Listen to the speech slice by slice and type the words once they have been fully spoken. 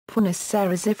Prunus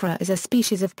cerasifera is a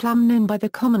species of plum known by the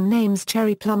common names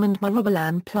cherry plum and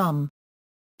myrobalan plum.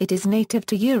 It is native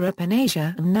to Europe and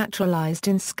Asia and naturalized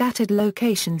in scattered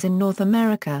locations in North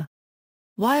America.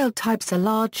 Wild types are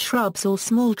large shrubs or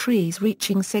small trees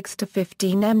reaching 6 to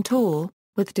 15 m tall,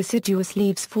 with deciduous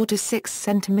leaves 4 to 6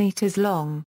 cm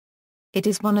long. It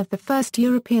is one of the first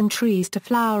European trees to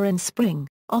flower in spring,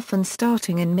 often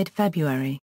starting in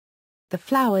mid-February. The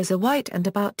flowers are white and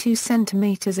about 2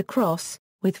 cm across,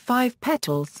 with 5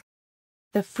 petals.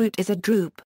 The fruit is a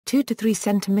drupe, 2 to 3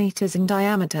 cm in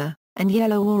diameter, and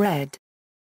yellow or red.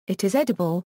 It is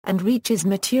edible, and reaches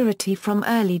maturity from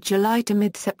early July to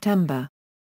mid-September.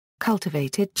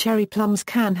 Cultivated cherry plums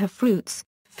can have fruits,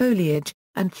 foliage,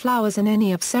 and flowers in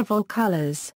any of several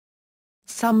colors.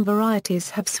 Some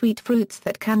varieties have sweet fruits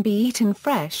that can be eaten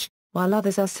fresh, while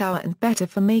others are sour and better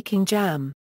for making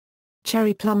jam.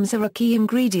 Cherry plums are a key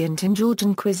ingredient in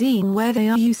Georgian cuisine where they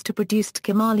are used to produce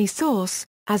tkemali sauce,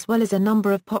 as well as a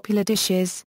number of popular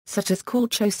dishes, such as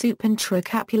corcho soup and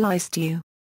trocapuli stew.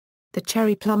 The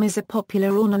cherry plum is a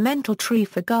popular ornamental tree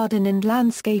for garden and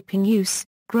landscaping use,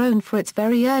 grown for its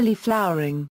very early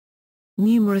flowering.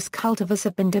 Numerous cultivars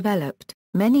have been developed,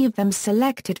 many of them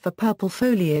selected for purple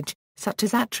foliage, such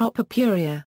as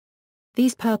Attribution.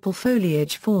 These purple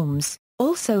foliage forms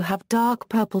also have dark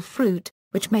purple fruit,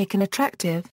 which make an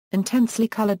attractive, intensely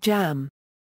colored jam.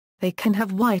 They can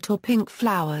have white or pink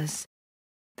flowers.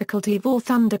 The cultivar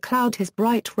thundercloud has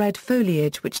bright red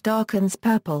foliage which darkens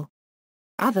purple.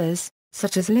 Others,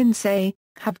 such as Lindsay,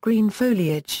 have green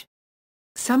foliage.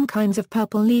 Some kinds of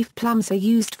purple leaf plums are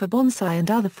used for bonsai and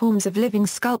other forms of living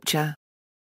sculpture.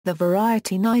 The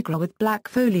variety Nigra with black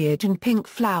foliage and pink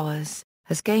flowers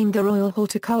has gained the Royal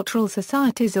Horticultural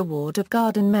Society's Award of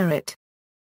Garden Merit.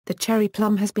 The cherry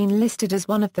plum has been listed as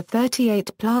one of the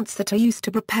 38 plants that are used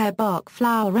to prepare bark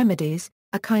flower remedies,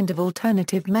 a kind of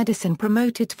alternative medicine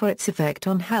promoted for its effect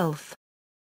on health.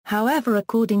 However,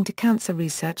 according to Cancer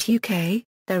Research UK,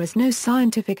 there is no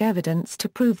scientific evidence to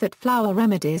prove that flower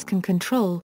remedies can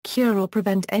control, cure or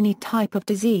prevent any type of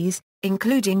disease,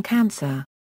 including cancer.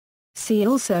 See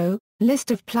also,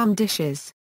 List of plum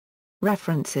dishes.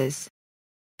 References.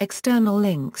 External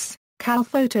links, Cal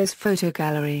Photos Photo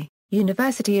Gallery,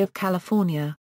 University of California.